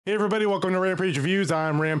Hey everybody, welcome to Rampage Reviews.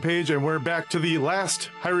 I'm Rampage, and we're back to the last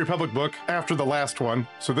High Republic book after the last one.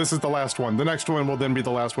 So this is the last one. The next one will then be the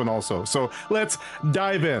last one also. So let's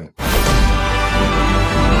dive in.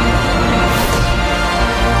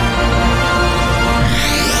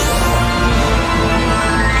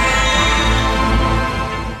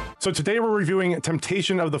 So today we're reviewing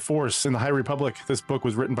Temptation of the Force in the High Republic. This book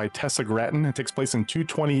was written by Tessa Gratton. It takes place in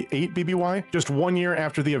 228 BBY, just 1 year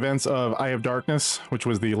after the events of Eye of Darkness, which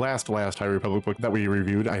was the last High Republic book that we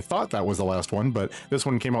reviewed. I thought that was the last one, but this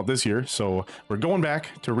one came out this year, so we're going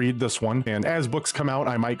back to read this one. And as books come out,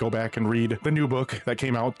 I might go back and read the new book that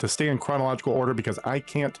came out to stay in chronological order because I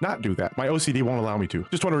can't not do that. My OCD won't allow me to.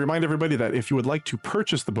 Just want to remind everybody that if you would like to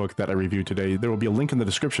purchase the book that I reviewed today, there will be a link in the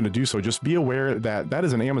description to do so. Just be aware that that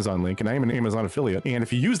is an Amazon link, and I am an Amazon affiliate, and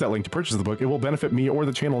if you use that link to purchase the book, it will benefit me or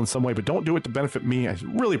the channel in some way, but don't do it to benefit me. I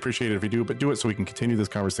really appreciate it if you do, but do it so we can continue this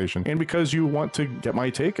conversation, and because you want to get my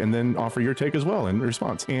take and then offer your take as well in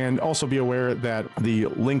response. And also be aware that the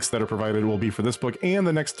links that are provided will be for this book and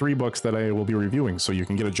the next 3 books that I will be reviewing, so you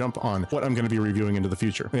can get a jump on what I'm going to be reviewing into the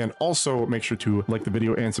future. And also make sure to like the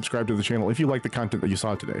video and subscribe to the channel if you like the content that you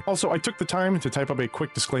saw today. Also, I took the time to type up a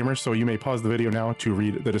quick disclaimer, so you may pause the video now to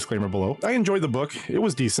read the disclaimer below. I enjoyed the book. It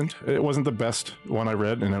was decent. It wasn't the best one I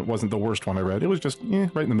read, and it wasn't the worst one I read. It was just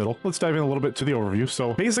right in the middle. Let's dive in a little bit to the overview.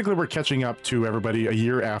 So basically we're catching up to everybody a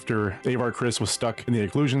year after Avar Kriss was stuck in the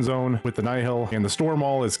Occlusion Zone with the Nihil, and the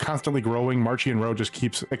Stormwall is constantly growing. Marchion Road just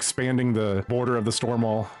keeps expanding the border of the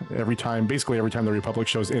Stormwall basically every time the Republic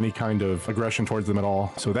shows any kind of aggression towards them at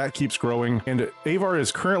all. So that keeps growing, and Avar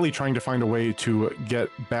is currently trying to find a way to get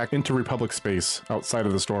back into Republic space outside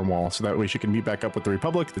of the Stormwall, so that way she can meet back up with the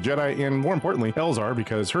Republic, the Jedi, and more importantly, Elzar,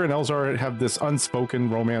 because her and Elzar have this unspoken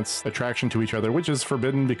romance attraction to each other, which is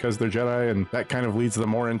forbidden because they're Jedi, and that kind of leads them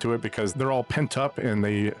more into it because they're all pent up and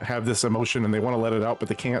they have this emotion and they want to let it out, but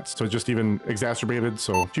they can't, so it's just even exacerbated.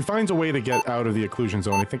 So she finds a way to get out of the Occlusion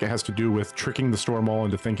Zone. I think it has to do with tricking the Stormwall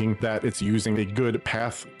into thinking that it's using a good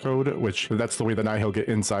path code, which that's the way the Nihil get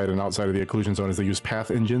inside and outside of the Occlusion Zone, is they use path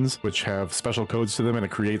engines, which have special codes to them, and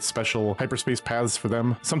it creates special hyperspace paths for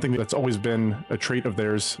them. Something that's always been a trait of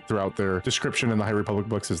theirs throughout their description in the High Republic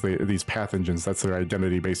books is these path engines. That's their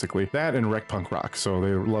identity, basically. That and wreck punk rock, so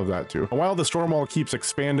they love that too. While the Stormwall keeps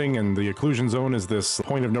expanding and the Occlusion Zone is this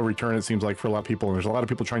point of no return, it seems like, for a lot of people, and there's a lot of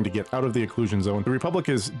people trying to get out of the Occlusion Zone, the Republic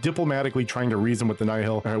is diplomatically trying to reason with the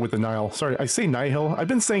Nihil, sorry, I say Nihil. I've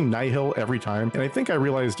been saying Nihil every time, and I think I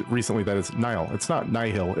realized recently that it's Nihil. It's not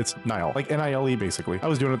Nihil, it's Nihil, like N-I-L-E, basically. I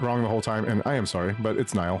was doing it wrong the whole time, and I am sorry, but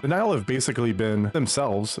it's Nihil. The Nihil have basically been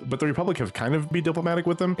themselves, but the Republic have kind of be diplomatic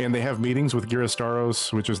with them, and they have meetings with Gira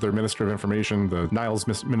Staros, which is their Minister of Information, the Nihil's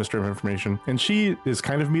Minister of Information, and she is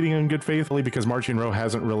kind of meeting in good faith, really, because Marchion Rowe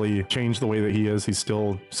hasn't really changed the way that he is. He's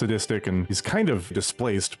still sadistic, and he's kind of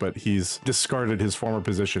displaced, but he's discarded his former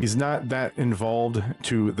position. He's not that involved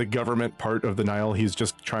to the government part of the Nihil. He's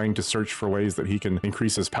just trying to search for ways that he can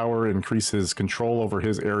increase his power, increase his control over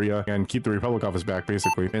his area, and keep the Republic off his back,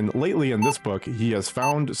 basically. And lately in this book, he has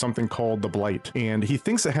found something called the Blight, and he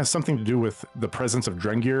thinks it has something to do with the presence of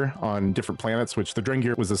Drengir on different planets, which the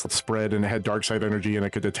Drengir was this spread, and it had dark side energy, and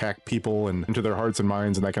it could attack people and into their hearts and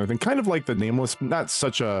minds and that kind of thing. Kind of like the Nameless, not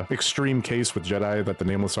such a extreme case with Jedi that the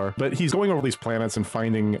Nameless are, but he's going over these planets and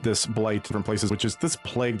finding this Blight different places, which is this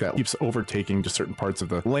plague that keeps overtaking just certain parts of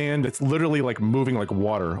the land. It's literally like moving like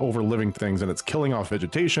water over living things, and it's killing off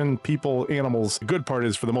vegetation, people, animals. The good part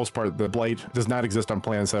is, for the most part, the Blight does not exist on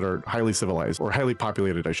planets that are highly civilized, or highly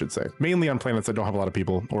populated, I should say. Mainly on planets that don't have a lot of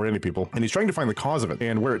people, or any people. And he's trying to find the cause of it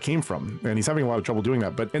and where it came from, and he's having a lot of trouble doing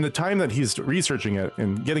that. But in the time that he's researching it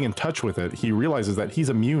and getting in touch with it, he realizes that he's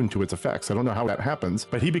immune to its effects. I don't know how that happens,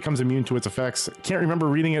 but he becomes immune to its effects. Can't remember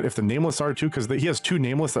reading it if the Nameless are too, because he has 2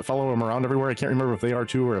 Nameless that follow him around everywhere. I can't remember if they are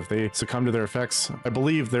too, or if they succumb to their effects. I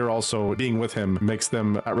believe they're also being with him makes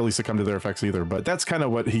them not really succumb to their effects either, but that's kind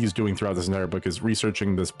of what he's doing throughout this entire book, is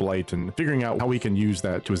researching this Blight and figuring out how he can use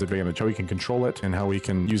that to his advantage, how he can control it, and how he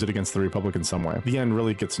can use it against the Republic in some way. The end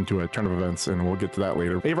really gets into a turn of events, and we'll get to that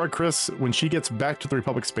later. Avar Kriss, when she gets back to the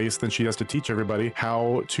Republic space, then she has to teach everybody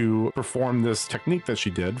how to perform this technique that she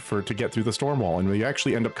did to get through the Stormwall, and we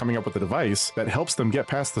actually end up coming up with a device that helps them get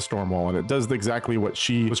past the Stormwall, and it does exactly what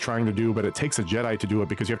she was trying to do, but it takes a Jedi to do it,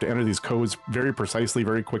 because you have to enter these codes very precisely,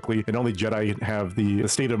 very quickly, and only Jedi have the the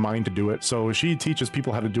state of mind to do it. So she teaches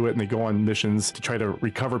people how to do it, and they go on missions to try to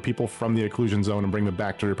recover people from the occlusion zone and bring them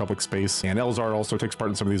back to Republic space. And Elzar also takes part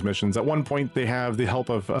in some of these missions. At one point, they have the help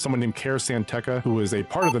of someone named Kair Santeca, who is a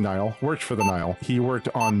part of the Nihil, worked for the Nihil. He worked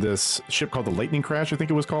on this ship called the Lightning Crash, I think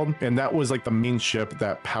it was called, and that was like the main ship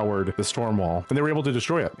that powered the Stormwall, and they were able to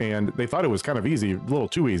destroy it. And they thought it was kind of easy, a little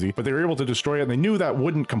too easy, but they were able to destroy it, and they knew that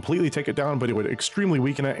wouldn't completely take it down, but it would extremely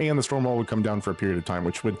weaken it, and the Stormwall would come down for a period of time,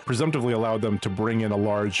 which would presumptively allow them to bring in a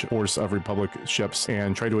large force of Republic ships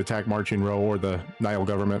and try to attack Marching Row or the Nihil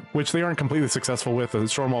government, which they aren't completely successful with. The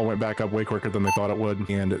Stormwall went back up way quicker than they thought it would,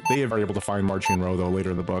 and they are able to find Marching Row, though,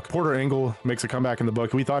 later in the book. Porter Engle makes a comeback in the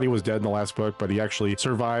book. We thought he was dead in the last book, but he actually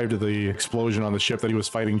survived the explosion on the ship that he was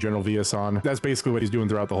fighting General Vias on. That's basically what he's doing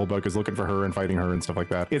throughout the whole book, is looking for her and fighting her and stuff like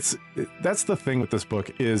that. That's the thing with this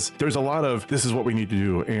book, is there's a lot of this is what we need to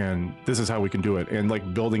do and this is how we can do it, and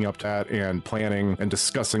like building up to that and planning and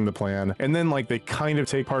discussing the plan, and then like they kind of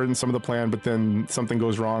take part in some of the plan, but then something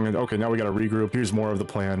goes wrong and okay, now we got to regroup, here's more of the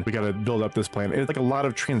plan, we got to build up this plan. It's like a lot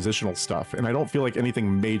of transitional stuff, and I don't feel like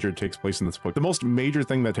anything major takes place in this book. The most major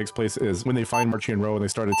thing that takes place is when they find Marching Row and they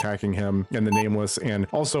start attacking him and the Nameless, and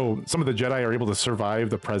also some of the Jedi are able to survive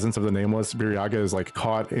the presence of the Nameless. Biriaga is like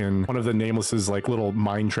caught in one of the Nameless's like little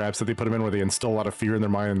mind traps that they put him in, where they instill a lot of fear in their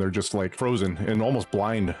mind, and they're just like frozen and almost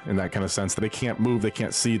blind in that kind of sense, that they can't move, they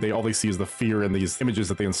can't see, all they see is the fear and these images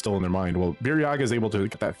that they instill in their mind. Well, Biriaga is able to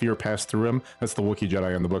get that fear passed through him. That's the Wookiee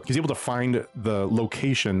Jedi in the book. He's able to find the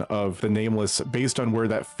location of the Nameless based on where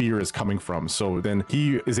that fear is coming from. So then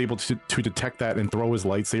he is able to detect that and throw his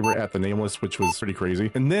lightsaber at the Nameless, which was pretty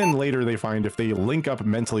crazy. And then later they find if they link up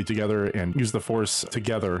mentally together and use the Force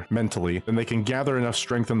together mentally, then they can gather enough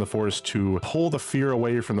strength in the Force to pull the fear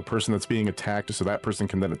away from the person that's being attacked, so that person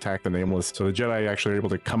can then attack the Nameless. So the Jedi actually are able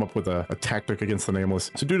to come up with a tactic against the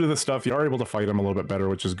Nameless. So due to this stuff, you are able to fight them a little bit better,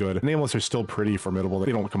 which is good. The Nameless are still pretty formidable.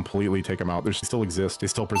 They don't completely take them out. They still exist. They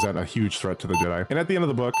still present a huge threat to the Jedi. And at the end of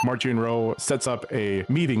the book, Marching Row sets up a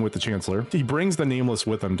meeting with the Chancellor. He brings the Nameless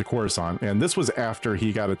with him to Coruscant, and this was after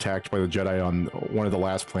he got attacked by the Jedi on one of the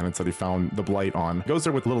last planets that he found the Blight on. He goes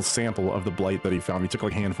there with a little sample of the Blight that he found. He took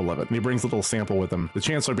like a handful of it, and he brings a little sample with him. The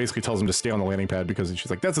Chancellor basically tells him to stay on the landing pad, because she's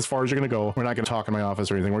like, that's as far as you're gonna go. We're not gonna talk in my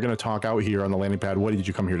office or anything. We're gonna talk out here on the landing pad. What did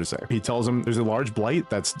you come here to say? He tells him there's a large Blight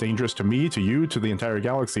that's dangerous to me, to you, to the entire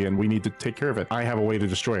galaxy, and we need to take care of it. I have a way to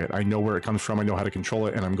destroy it. I know where it comes from. I know how to control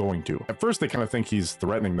it, and I'm going to. At first, they kind of think he's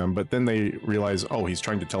threatening them, but then they realize, oh, he's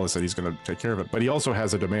trying to tell us that he's going to take care of it. But he also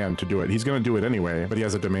has a demand to do it. He's going to do it anyway, but he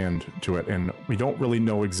has a demand to it, and we don't really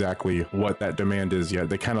know exactly what that demand is yet.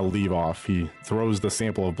 They kind of leave off. He throws the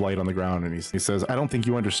sample of Blight on the ground, and he says, I don't think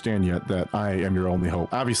you understand yet that I am your only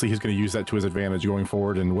hope. Obviously, he's going to use that to his advantage going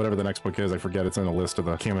forward, and whatever the next book is, I forget, it's in a list of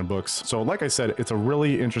the canon books. So like I said, it's a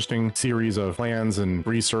really interesting series of plans and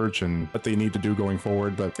research and what they need to do going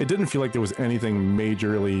forward, but it didn't feel like there was anything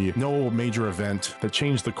majorly, no major event that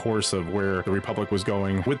changed the course of where the Republic was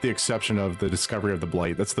going, with the exception of the discovery of the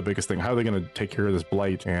Blight. That's the biggest thing. How are they going to take care of this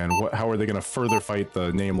Blight, and how are they going to further fight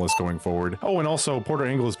the Nameless going forward? Oh, and also Porter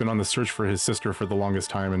Engle has been on the search for his sister for the longest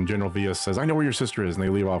time, and General Vias says, I know where your sister is, and they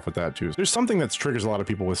leave off with that too. There's something that triggers a lot of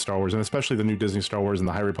people with Star Wars, and especially the new Disney Star Wars and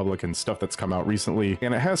the High Republic and stuff that's come out recently,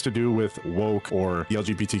 and it has to do with woke or the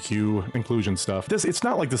LGBTQ inclusion stuff. It's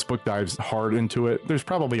not like this book dives hard into it. There's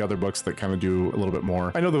probably other books that kind of do a little bit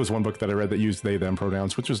more. I know there was one book that I read that used they them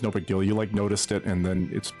pronouns, which was no big deal. You like noticed it and then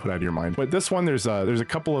it's put out of your mind. But this one, there's a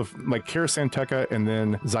couple of like Kair Santeca and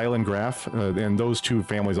then Xylan Graf, and those two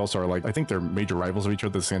families also are like, I think they're major rivals of each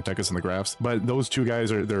other, the Santecas and the Grafs. But those two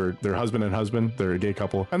guys are they're husband and husband. They're a gay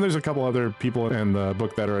couple, and there's a couple other people in the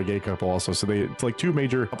book that are a gay couple also. So it's like two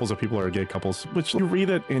major couples of people are gay couples, which you read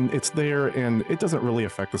it and it's there and it doesn't really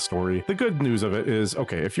affect the story. The good news of it is,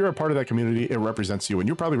 okay, if you're a part of that community, it represents you, and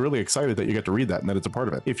you're probably really excited that you get to read that and that it's a part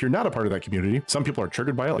of it. If you're not a part of that community, some people are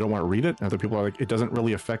triggered by it, they don't want to read it, and other people are like, it doesn't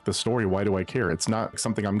really affect the story, why do I care? It's not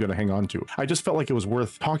something I'm going to hang on to. I just felt like it was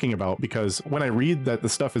worth talking about, because when I read that the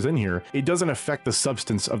stuff is in here, it doesn't affect the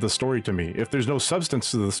substance of the story to me. If there's no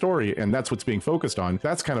substance to the story and that's what's being focused on,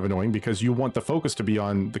 that's kind of annoying, because you want the focus to be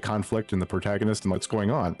on the conflict and the protagonist and what's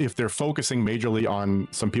going on. If they're focusing majorly on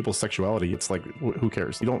some people's sexuality, it's like, who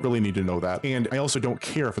cares? You don't really need to know that. And I also don't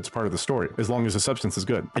care if it's part of the story, as long as the substance is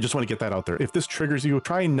good. I just want to get that out there. If this triggers you,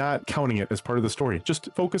 try not counting it as part of the story. Just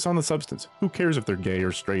focus on the substance. Who cares if they're gay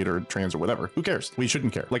or straight or trans or whatever? Who cares? We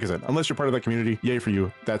shouldn't care. Like I said, unless you're part of that community, yay for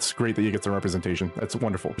you. That's great that you get some representation. That's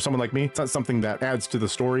wonderful. For someone like me, it's not something that adds to the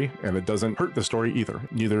story, and it doesn't hurt the story either.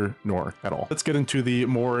 Neither nor at all. Let's get into the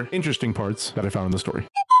more interesting parts that I found in the story.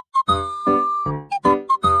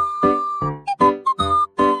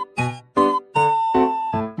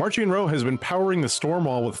 Marchion Ro has been powering the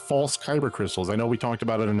Stormwall with false kyber crystals. I know we talked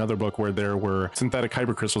about it in another book where there were synthetic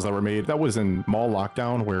kyber crystals that were made. That was in Maul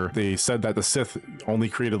Lockdown, where they said that the Sith only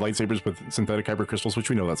created lightsabers with synthetic kyber crystals, which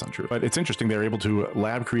we know that's not true. But it's interesting they're able to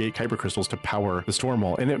lab create kyber crystals to power the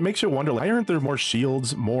Stormwall. And it makes you wonder, why aren't there more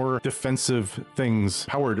shields, more defensive things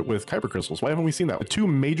powered with kyber crystals? Why haven't we seen that? The two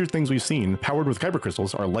major things we've seen powered with kyber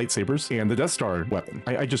crystals are lightsabers and the Death Star weapon.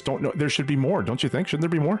 I just don't know. There should be more, don't you think? Shouldn't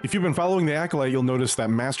there be more? If you've been following the Acolyte, you'll notice that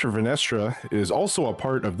Master Venestra is also a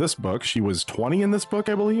part of this book. She was 20 in this book,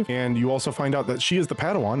 I believe. And you also find out that she is the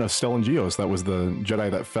Padawan of Stellan Gios. That was the Jedi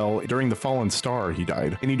that fell during the Fallen Star. He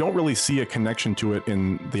died. And you don't really see a connection to it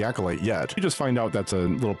in the Acolyte yet. You just find out that's a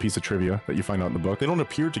little piece of trivia that you find out in the book. They don't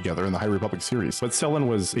appear together in the High Republic series. But Stellan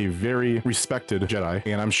was a very respected Jedi.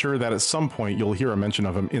 And I'm sure that at some point you'll hear a mention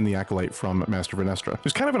of him in the Acolyte from Master Venestra.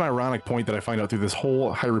 There's kind of an ironic point that I find out through this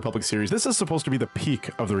whole High Republic series. This is supposed to be the peak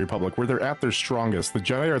of the Republic, where they're at their strongest. The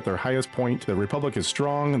Jedi are at their highest point. The Republic is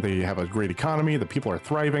strong. They have a great economy. The people are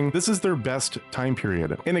thriving. This is their best time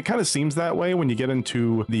period. And it kind of seems that way when you get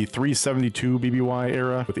into the 372 BBY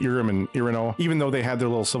era with Iram and Irino. Even though they had their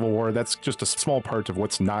little civil war, that's just a small part of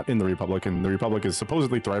what's not in the Republic, and the Republic is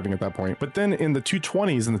supposedly thriving at that point. But then in the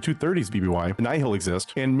 220s and the 230s BBY, Nihil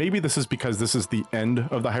exists. And maybe this is because this is the end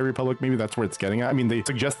of the High Republic. Maybe that's where it's getting at. I mean, they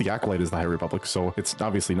suggest the Acolyte is the High Republic, so it's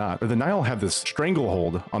obviously not. But the Nihil have this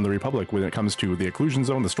stranglehold on the Republic when it comes to the Occlusion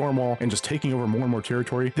Zone, the Stormwall, and just taking over more and more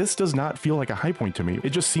territory. This does not feel like a high point to me. It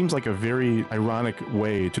just seems like a very ironic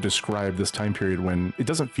way to describe this time period when it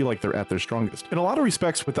doesn't feel like they're at their strongest. In a lot of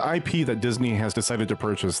respects, with the IP that Disney has decided to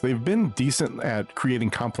purchase, they've been decent at creating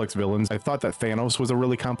complex villains. I thought that Thanos was a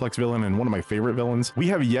really complex villain and one of my favorite villains. We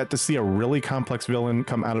have yet to see a really complex villain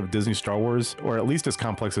come out of Disney Star Wars, or at least as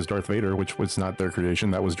complex as Darth Vader, which was not their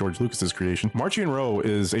creation. That was George Lucas's creation. Marchion Ro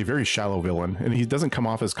is a very shallow villain, and he doesn't come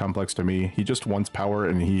off as complex to me. He just wants power,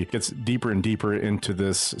 and he gets deeper and deeper into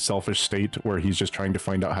this selfish state where he's just trying to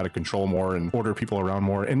find out how to control more and order people around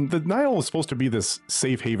more. And the Nihil is supposed to be this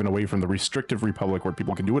safe haven away from the restrictive Republic where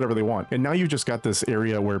people can do whatever they want. And now you've just got this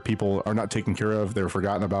area where people are not taken care of, they're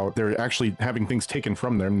forgotten about, they're actually having things taken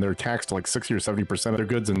from them, they're taxed like 60 or 70% of their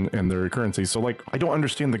goods and their currency. So like, I don't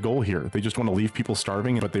understand the goal here. They just want to leave people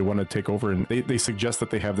starving, but they want to take over, and they suggest that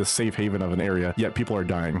they have this safe haven of an area, yet people are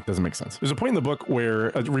dying. Doesn't make sense. There's a point in the book where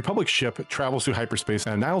a Republic ship travels through hyperspace,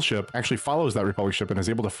 and a Nihil ship actually follows that Republic ship and is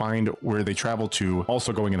able to find where they travel to,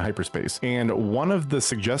 also going in hyperspace. And one of the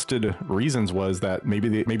suggested reasons was that maybe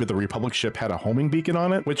the Republic ship had a homing beacon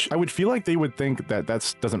on it, which I would feel like they would think that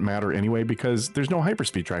doesn't matter anyway, because there's no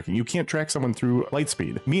hyperspeed tracking. You can't track someone through light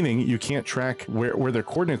speed, meaning you can't track where their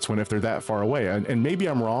coordinates went if they're that far away. And maybe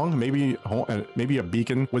I'm wrong. Maybe a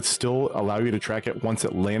beacon would still allow you to track it once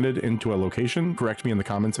it landed into a location. Correct me in the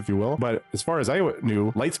comments if you will. But as far as I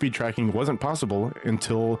knew, lightspeed tracking wasn't possible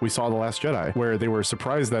until we saw The Last Jedi, where they were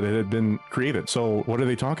surprised that it had been created. So what are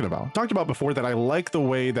they talking about? I talked about before that I like the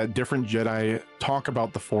way that different Jedi talk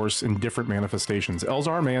about the Force in different manifestations.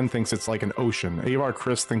 Elzar Mann thinks it's like an ocean. Avar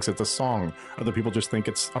Kriss thinks it's a song. Other people just think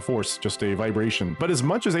it's a force, just a vibration. But as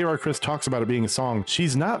much as Avar Kriss talks about it being a song,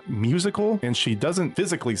 she's not musical, and she doesn't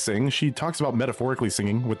physically sing. She talks about metaphorically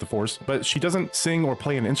singing with the Force, but she doesn't sing or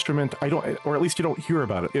play an instrument. Or at least you don't hear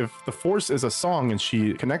about it. If the Force is a song and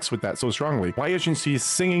she connects with that so strongly, why isn't she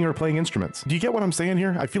singing or playing instruments? Do you get what I'm saying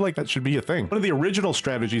here? I feel like that should be a thing. One of the original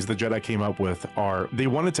strategies the Jedi came up with are they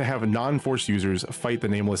wanted to have non-Force users fight the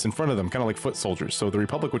Nameless in front of them, kind of like foot soldiers. So the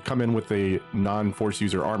Republic would come in with a non-Force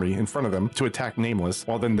user army in front of them to attack Nameless,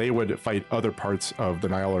 while then they would fight other parts of the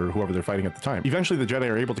Nihil or whoever they're fighting at the time. Eventually the Jedi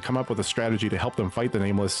are able to come up with a strategy to help them fight the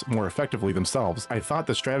Nameless more effectively themselves. I thought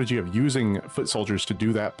the strategy of using foot soldiers to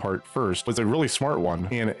do that part first was a really smart one,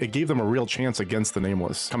 and it gave them a real chance against the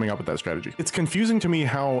Nameless coming up with that strategy. It's confusing to me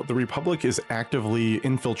how the Republic is actively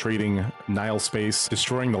infiltrating Nihil space,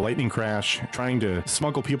 destroying the lightning crash, trying to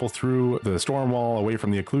smuggle people through the Stormwall away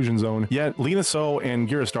from the Occlusion Zone, yet Lina So and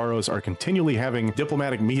Gira Staros are continually having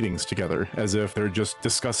diplomatic meetings together as if they're just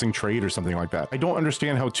discussing trade or something like that. I don't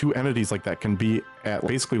understand how two entities like that can be at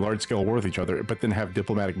basically large-scale war with each other, but then have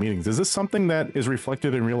diplomatic meetings. Is this something that is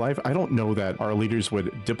reflected in real life? I don't know that our leaders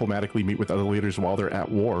would diplomatically meet with other leaders while they're at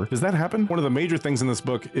war. Does that happen? One of the major things in this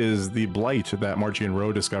book is the blight that Marchion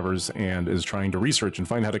Ro discovers and is trying to research and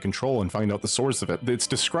find how to control and find out the source of it. It's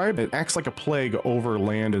described, it acts like a plague over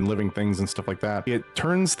land and living things and stuff like that. It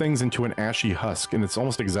turns things into an ashy husk, and it's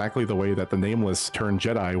almost exactly the way that the Nameless turn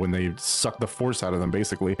Jedi when they suck the Force out of them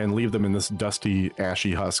basically and leave them in this dusty,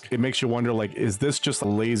 ashy husk. It makes you wonder, like, is this just a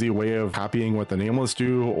lazy way of copying what the Nameless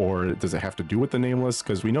do, or does it have to do with the Nameless?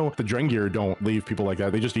 Because we know the Drengir don't leave people like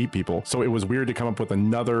that, they just eat people. So it was weird to come up with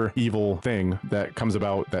another evil thing that comes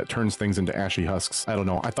about that turns things into ashy fleshy husks. I don't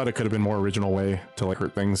know. I thought it could have been more original way to like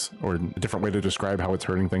hurt things, or a different way to describe how it's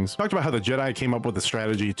hurting things. Talked about how the Jedi came up with a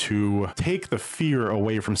strategy to take the fear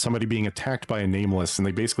away from somebody being attacked by a nameless, and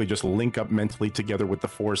they basically just link up mentally together with the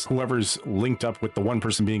Force. Whoever's linked up with the one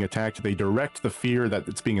person being attacked, they direct the fear that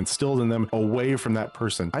it's being instilled in them away from that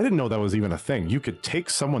person. I didn't know that was even a thing. You could take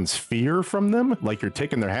someone's fear from them, like you're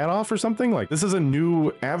taking their hat off or something. Like, this is a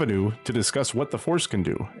new avenue to discuss what the Force can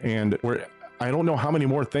do, and I don't know how many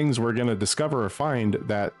more things we're going to discover or find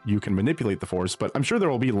that you can manipulate the Force, but I'm sure there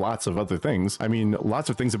will be lots of other things. I mean,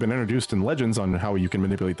 lots of things have been introduced in Legends on how you can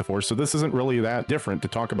manipulate the Force, so this isn't really that different to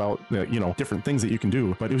talk about, you know, different things that you can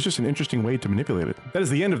do, but it was just an interesting way to manipulate it. That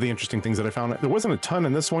is the end of the interesting things that I found. There wasn't a ton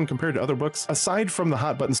in this one compared to other books, aside from the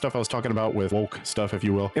hot button stuff I was talking about with woke stuff, if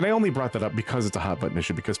you will. And I only brought that up because it's a hot button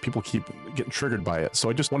issue, because people keep getting triggered by it. So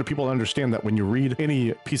I just wanted people to understand that when you read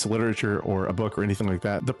any piece of literature or a book or anything like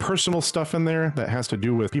that, the personal stuff in there that has to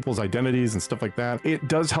do with people's identities and stuff like that, it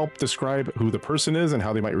does help describe who the person is and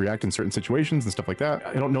how they might react in certain situations and stuff like that.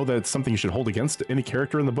 I don't know that it's something you should hold against any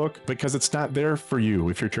character in the book, because it's not there for you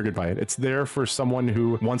if you're triggered by it. It's there for someone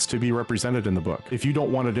who wants to be represented in the book. If you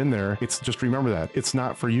don't want it in there, it's just remember that it's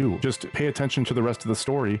not for you. Just pay attention to the rest of the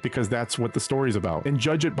story, because that's what the story's about, and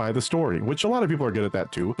judge it by the story, which a lot of people are good at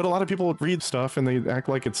that too. But a lot of people read stuff and they act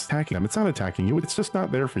like it's attacking them. It's not attacking you. It's just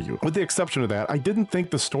not there for you. With the exception of that, I didn't think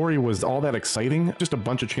the story was all that exciting. Just a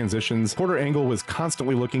bunch of transitions. Porter Engle was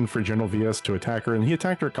constantly looking for General VS to attack her, and he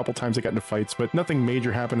attacked her a couple times. They got into fights, but nothing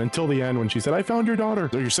major happened until the end when she said, "I found your daughter,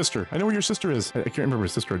 or your sister. I know where your sister is." I can't remember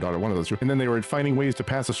his sister or daughter, one of those two. And then they were finding ways to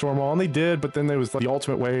pass the Stormwall, and they did, but then there was like the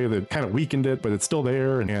ultimate way that kind of weakened it, but it's still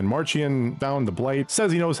there. And Marchian found the Blight,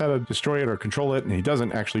 says he knows how to destroy it or control it, and he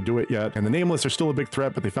doesn't actually do it yet. And the Nameless are still a big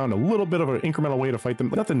threat, but they found a little bit of an incremental way to fight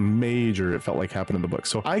them. Nothing major, it felt like, happened in the book.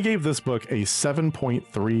 So I gave this book a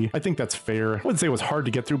 7.3. I think that's fair. I wouldn't say it was hard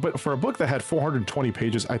to get through, but for a book that had 420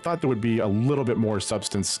 pages, I thought there would be a little bit more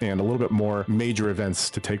substance and a little bit more major events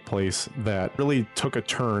to take place that really took a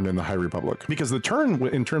turn in the High Republic. Because the turn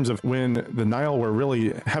in terms of when the Nihil were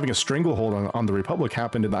really having a stranglehold on the Republic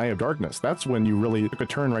happened in the Eye of Darkness. That's when you really took a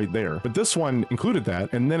turn right there. But this one included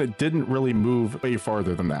that, and then it didn't really move way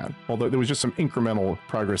farther than that. Although there was just some incremental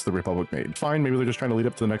progress the Republic made. Fine, maybe they're just trying to lead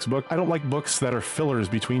up to the next book. I don't like books that are fillers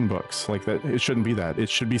between books. Like that, it shouldn't be that. It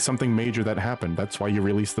should be something major that happened. That's why you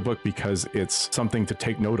release the book, because it's something to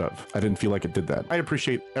take note of. I didn't feel like it did that. I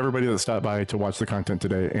appreciate everybody that stopped by to watch the content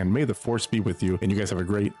today, and may the Force be with you, and you guys have a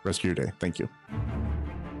great rest of your day. Thank you.